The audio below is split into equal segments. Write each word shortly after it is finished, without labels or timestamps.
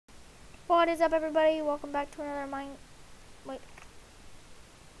What is up, everybody? Welcome back to another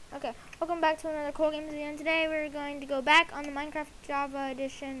welcome back to another Cool Games video. And today we're going to go back on the Minecraft Java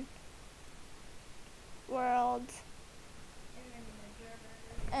Edition world.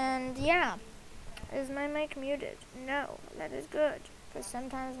 And yeah, is my mic muted? No, that is good, because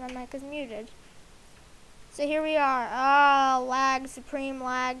sometimes my mic is muted. So here we are. Lag, supreme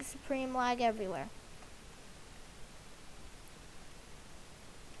lag everywhere.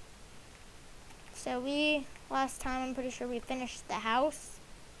 So last time I'm pretty sure we finished the house.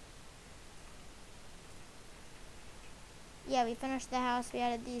 Yeah, we finished the house. We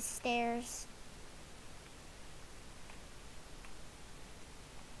added these stairs.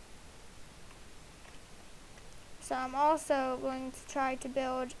 So I'm also going to try to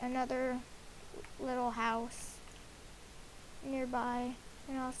build another little house nearby.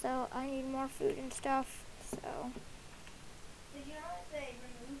 And also I need more food and stuff, so. Did you know that they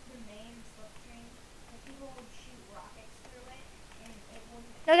removed the main slip train? Like people would shoot rockets through it and it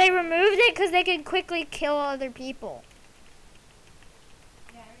wouldn't. No, they removed it because they could quickly kill other people.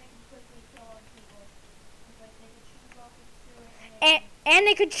 Yeah, and they could quickly kill other people. It's like they could shoot rockets through it And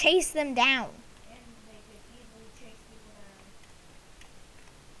they could chase them down. and they could easily chase people down.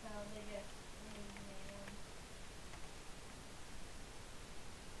 So they just removed the main one.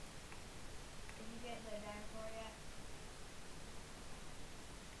 Did you get the dinosaur yet?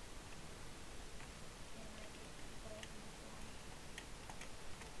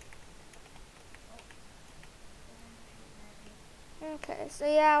 Okay, so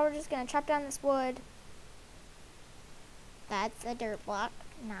yeah, we're just gonna chop down this wood. That's a dirt block,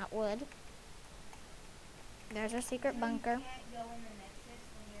 not wood. There's our secret bunker. You can't go in the nexus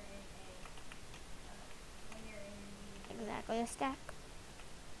when you're in Exactly a stack.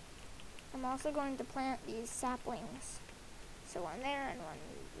 I'm also going to plant these saplings. So one there and one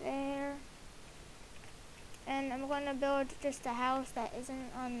there. And I'm going to build just a house that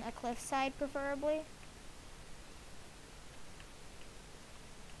isn't on a cliffside, preferably.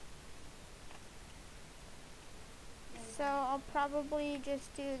 So I'll probably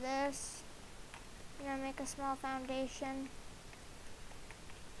just do this. Make a small foundation.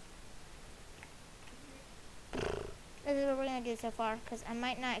 This is what we're going to do so far, because I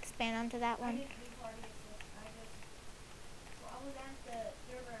might not expand onto that one. I was at the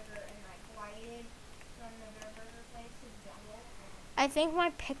Dirt Burger and I glided from the Dirt Burger place to the jungle. I think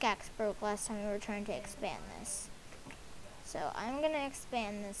my pickaxe broke last time we were trying to expand this. So I'm going to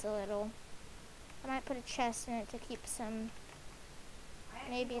expand this a little. I might put a chest in it to keep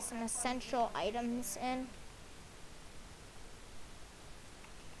maybe some essential items in.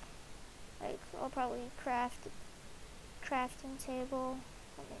 Like, I'll probably craft a crafting table.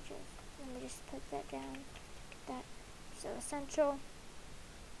 Let me just put that down. That so essential.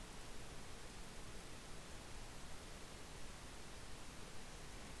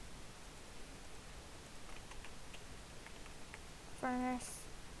 Furnace.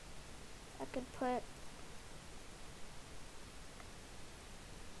 I could put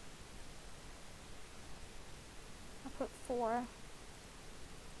I'll put 4.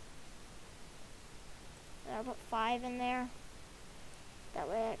 And I'll put 5 in there. That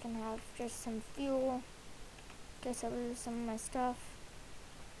way I can have just some fuel. Guess I'll lose some of my stuff.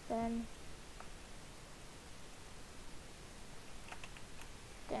 Then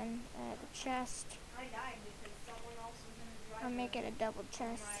add a chest. I died because someone else was in the driveway. I'll make it a double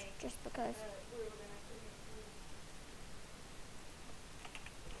chest just because.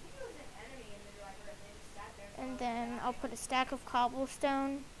 And then I'll put a stack of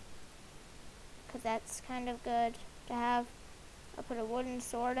cobblestone, because that's kind of good to have. I'll put a wooden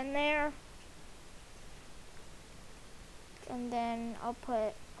sword in there. And then I'll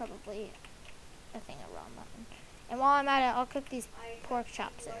put probably a thing of raw mutton. And while I'm at it, I'll cook these pork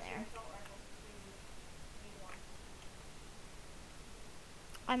chops in there.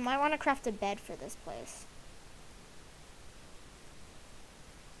 I might want to craft a bed for this place,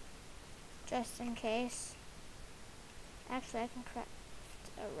 just in case. Actually, I can craft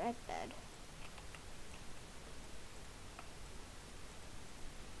a red bed.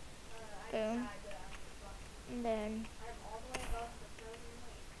 Boom.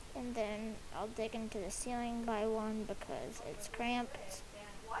 And then I'll dig into the ceiling by one because it's cramped.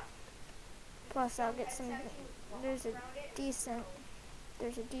 Plus I'll get some, there's a decent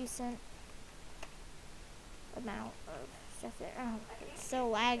amount of stuff there. Oh, it's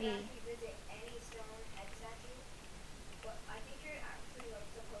so laggy.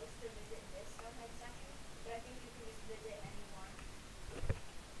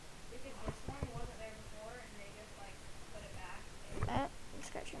 I'm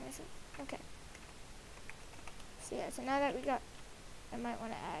scratching my myself. Okay. So yeah, so now that we got, I might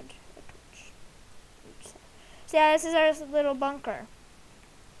want to add a torch. Oops. So yeah, this is our little bunker.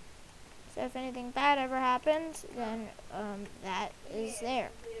 So if anything bad ever happens, then that is there.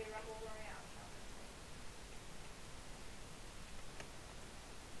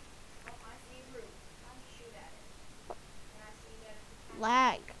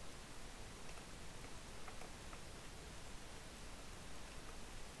 Lag.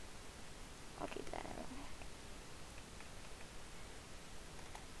 I'll keep that in.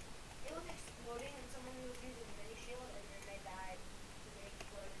 It was exploding and someone was using mini shield and then they died. So they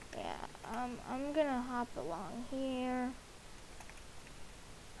exploded. Yeah, I'm gonna hop along here.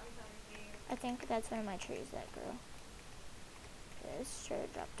 I'm coming to you. I think that's one of my trees that grew. This sure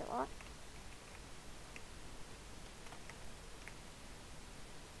dropped a lot.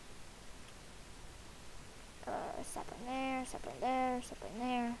 Sapling there, sapling there, sapling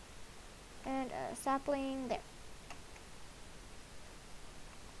there, and a sapling there.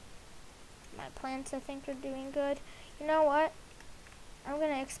 My plants, I think, are doing good. You know what? I'm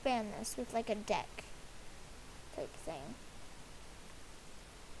gonna expand this with like a deck type thing.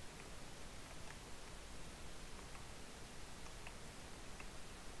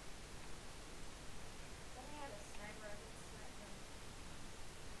 Somebody had a sniper, I could snipe them.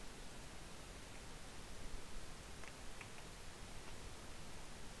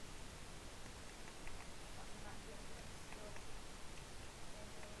 I'm not doing good. Still ain't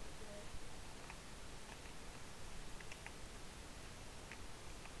really good.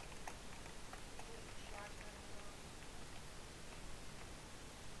 Wait, shotgun ammo.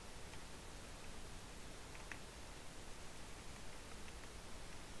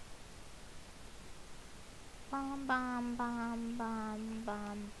 Bomb, bomb, bomb, bomb,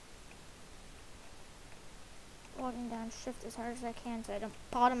 bomb. Holding down shift as hard as I can so I don't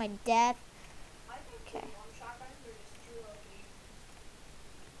fall to my death. I think Okay. the drum shotguns are just too OP.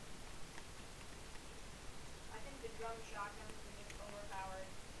 I think the drum shotguns are just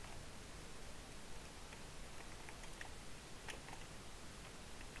overpowered.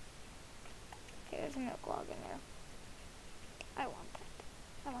 There's an oak log in there. I want that.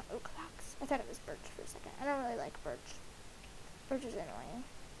 I want oak logs. I thought it was birch for a second. I don't really like birch. Birch is annoying.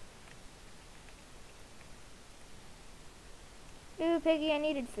 Ooh, Piggy, I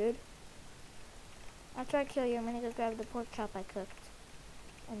needed food. After I kill you, I'm gonna go grab the pork chop I cooked.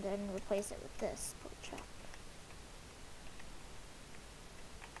 And then replace it with this pork chop.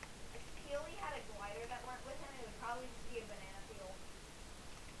 If Keely had a glider that went with him, it would probably just be a banana peel.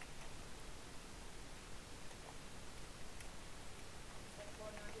 It's like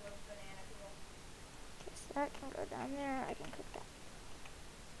holding onto a banana peel. Okay, so that can go down there. I can cook that.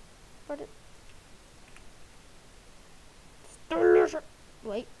 Put it. It's delicious.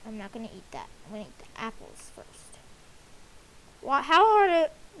 Wait, I'm not gonna eat that. I'm gonna eat the apples first. How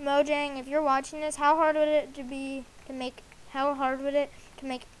hard Mojang, if you're watching this, how hard would it be to make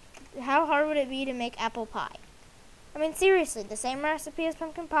apple pie? I mean, seriously, the same recipe as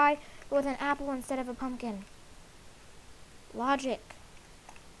pumpkin pie, but with an apple instead of a pumpkin. Logic.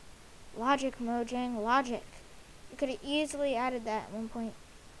 Logic, Mojang, logic. You could have easily added that at 1.14,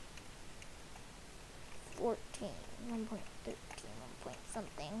 1.13, 1 point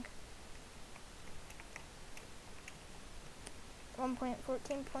something.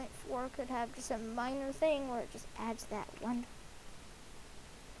 1.14.4 could have just a minor thing where it just adds that one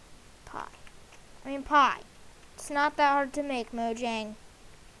pie. Pie. It's not that hard to make, Mojang.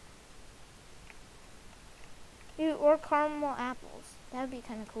 Or caramel apples. That would be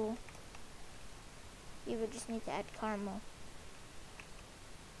kind of cool. You would just need to add caramel.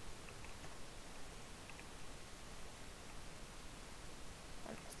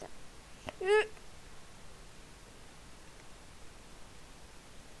 I messed up.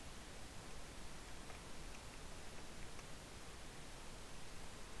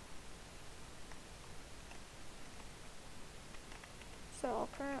 So I'll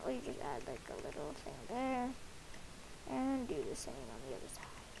currently just add like a little thing there and do the same on the other side.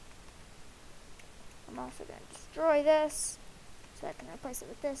 I'm also going to destroy this so I can replace it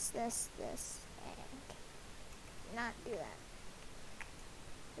with this, and not do that.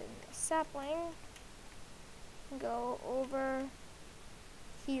 Then the sapling can go over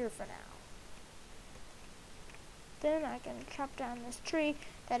here for now. Then I can chop down this tree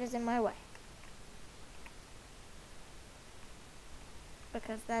that is in my way.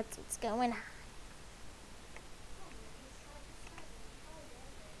 Because that's what's going on.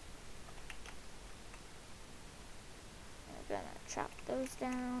 I'm gonna chop those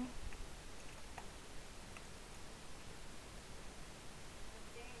down.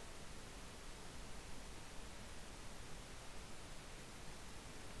 Dang,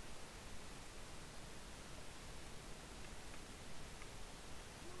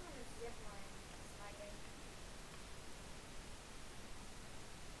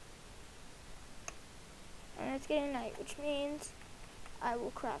 it's getting night, which means I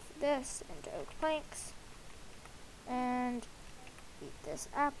will craft this into oak planks and eat this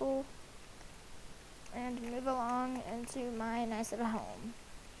apple and move along into my nice little home.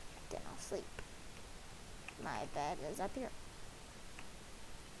 Then I'll sleep. My bed is up here.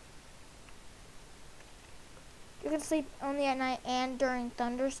 You can sleep only at night and during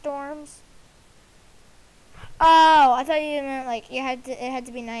thunderstorms. Oh, I thought you meant like it had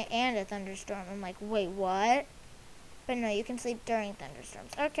to be night and a thunderstorm. I'm like, wait, what? But no, you can sleep during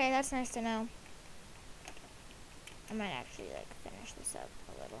thunderstorms. Okay, that's nice to know. I might actually like finish this up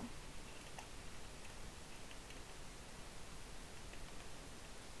a little.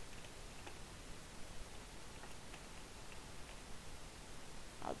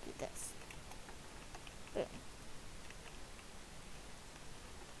 I'll do this. Boom.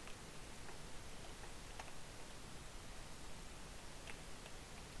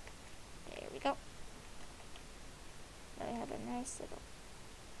 There we go. Now I have a nice little.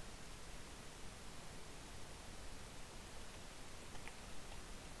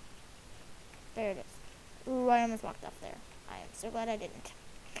 There it is. Ooh, I almost walked off there. I am so glad I didn't.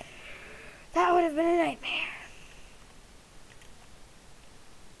 That would have been a nightmare.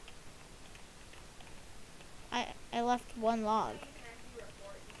 I left one log. You can actually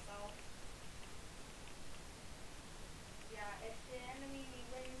report yourself. Yeah, if the enemy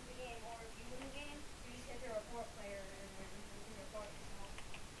wins the game or if you win the game, you just hit the report player and then you can report yourself.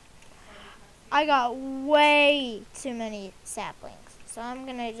 I got way too many saplings, so I'm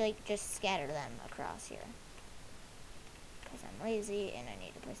gonna like just scatter them across here. Because I'm lazy and I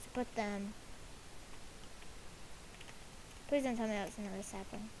need a place to put them. Please don't tell me that was another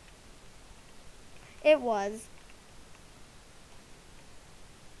sapling. It was.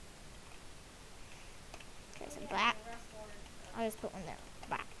 Okay, so back. I'll just put one there.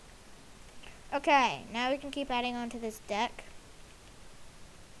 Back. Okay, now we can keep adding on to this deck.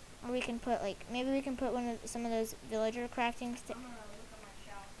 Or we can put like, maybe we can put some of those villager crafting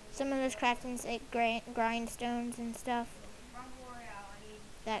some of those crafting like grindstones and stuff.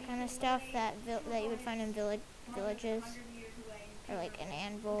 That kind of stuff that you would find in villages. Or like an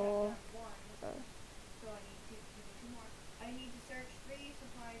anvil. Or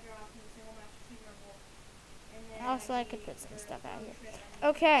also, I could put some stuff out here.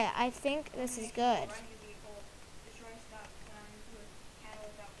 Okay, I think this is good.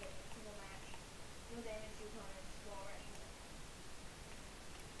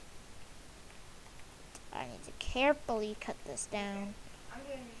 I need to carefully cut this down,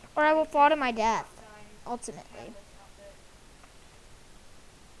 or I will fall to my death, ultimately.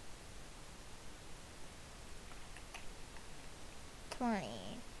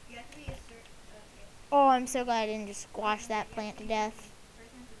 Oh, I'm so glad I didn't just squash that plant to death.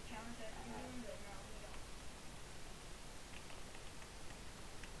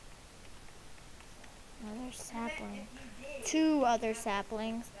 Another sapling. 2 other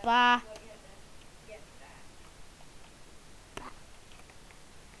saplings. Bah.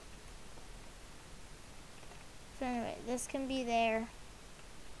 So anyway, this can be there.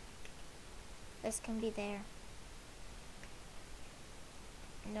 This can be there.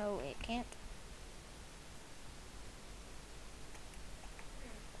 No, it can't.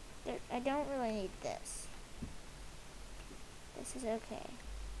 I don't really need this. This is okay.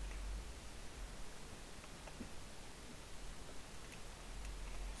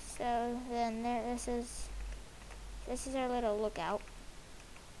 So then this is our little lookout.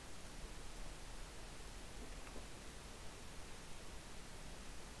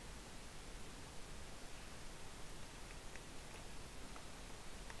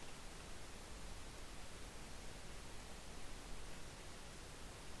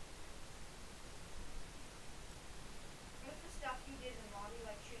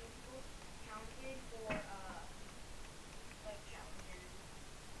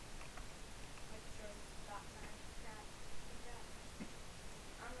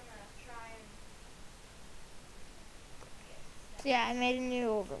 So yeah, I made a new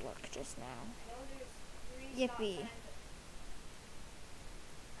overlook just now. Yippee. Okay,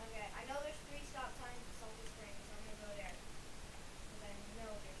 I know there's 3 stop signs at Salty Springs, so I'm gonna go there. Because I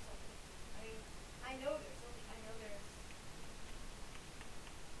know there's salty. I know there's salty. I know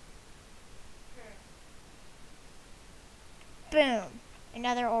there's. Boom.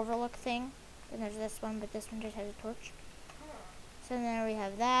 Another overlook thing. Then there's this one, but this one just has a torch. So then we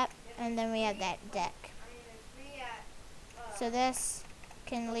have that, and then we have that deck. So this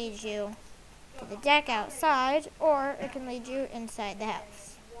can lead you to the deck outside, or it can lead you inside the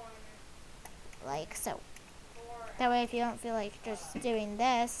house. Like so. That way if you don't feel like just doing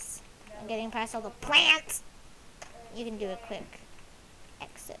this and getting past all the plants, you can do a quick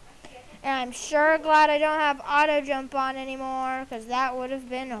exit. And I'm sure glad I don't have auto jump on anymore, because that would have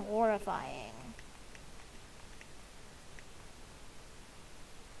been horrifying.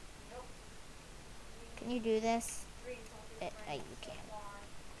 Nope. Can you do this? You You can.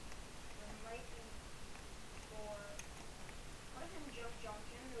 There might be 4. What if in Joke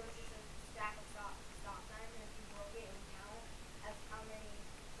Junction there was just a stack of stop signs, and if you broke it, it would count as how many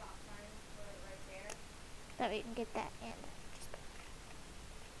stop signs were right there? That way you can get that in.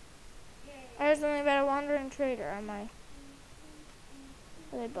 Yay. There's something about a wandering trader on my...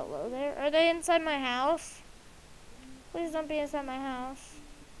 Are they below there? Are they inside my house? Please don't be inside my house.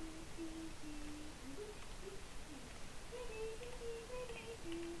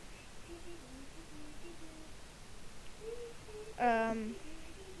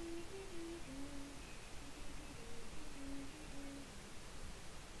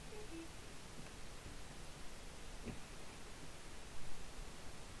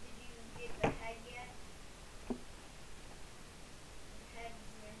 Did you get the head yet? The head's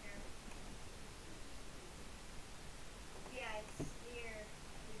in there. Yeah, it's near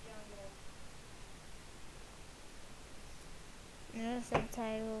the jungle. No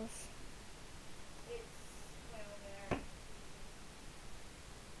subtitles. It's way over there.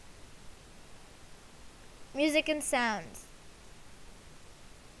 Music and sounds.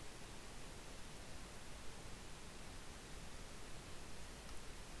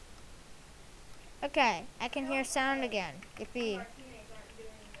 Okay, I can hear sound again. Yippee. Our teammates aren't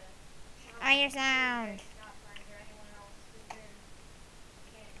doing the challenge. I hear sound. Stop signs or anyone else who's been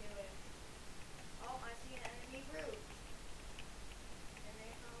can't do it. Oh, I see an enemy group. And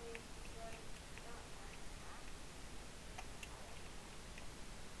they probably like stop signs.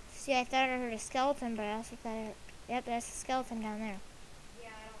 See, I thought I heard a skeleton, but I also thought I heard... Yep, that's a skeleton down there. Yeah,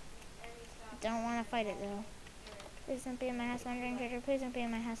 I don't think any stop Don't want to signs fight it, involved though. do it. Please don't be in my house, wandering trader. Please don't be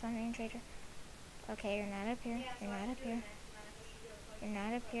in my house, wandering trader. Okay, you're not up here. Yeah, so You're I not should up do it here. next match. I should do it like You're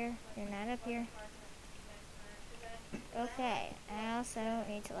not up here. You're not up here. Okay, I also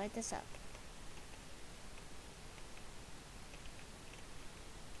need to light this up.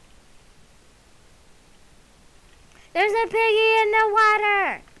 There's a piggy in the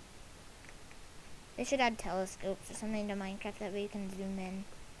water! They should add telescopes or something to Minecraft that way you can zoom in.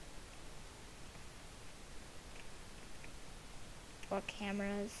 Or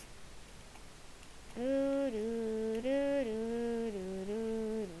cameras. Do, do, do, do, do,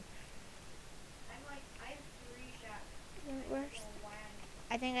 do, do. I have 3 shots. Where's...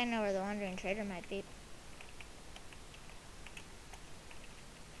 I think I know where the wandering trader might be.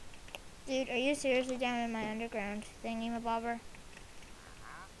 Dude, are you seriously down in my underground thingy-mabobber?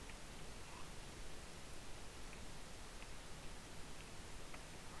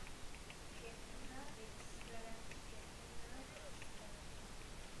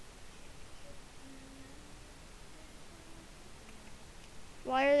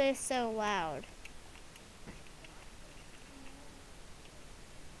 Why are they so loud?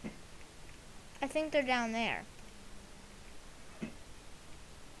 I think they're down there.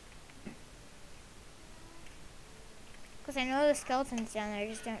 Because I know the skeleton's down there, I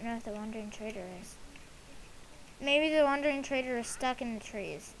just don't know if the wandering trader is. Maybe the wandering trader is stuck in the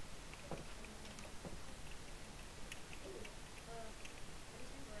trees.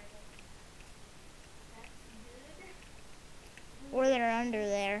 Or they're under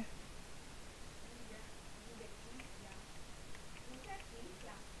there.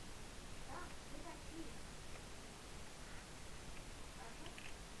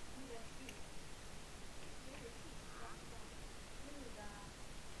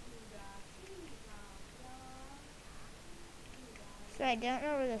 So I don't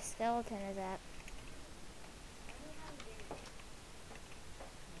know where the skeleton is at.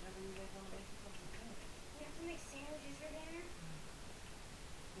 We have to make sandwiches for dinner.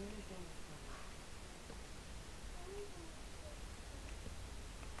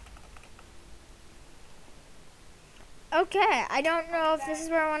 Okay, I don't know if this is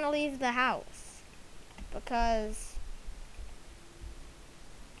where I want to leave the house. Because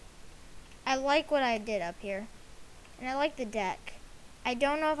I like what I did up here. And I like the deck. I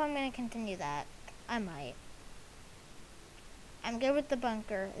don't know if I'm going to continue that. I might. I'm good with the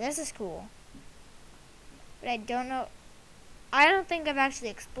bunker. This is cool. But I don't know. I don't think I've actually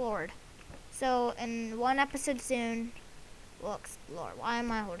explored. So in one episode soon, we'll explore. Why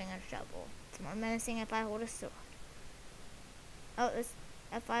am I holding a shovel? It's more menacing if I hold a sword. Oh, this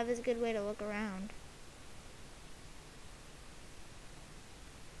F5 is a good way to look around.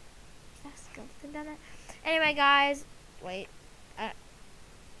 Is that a skeleton down there? Anyway, guys. Wait.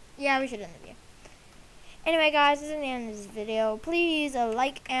 Yeah, we should end the video. Anyway, guys, this is the end of this video. Please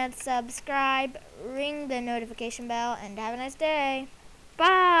like and subscribe, ring the notification bell, and have a nice day.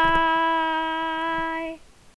 Bye!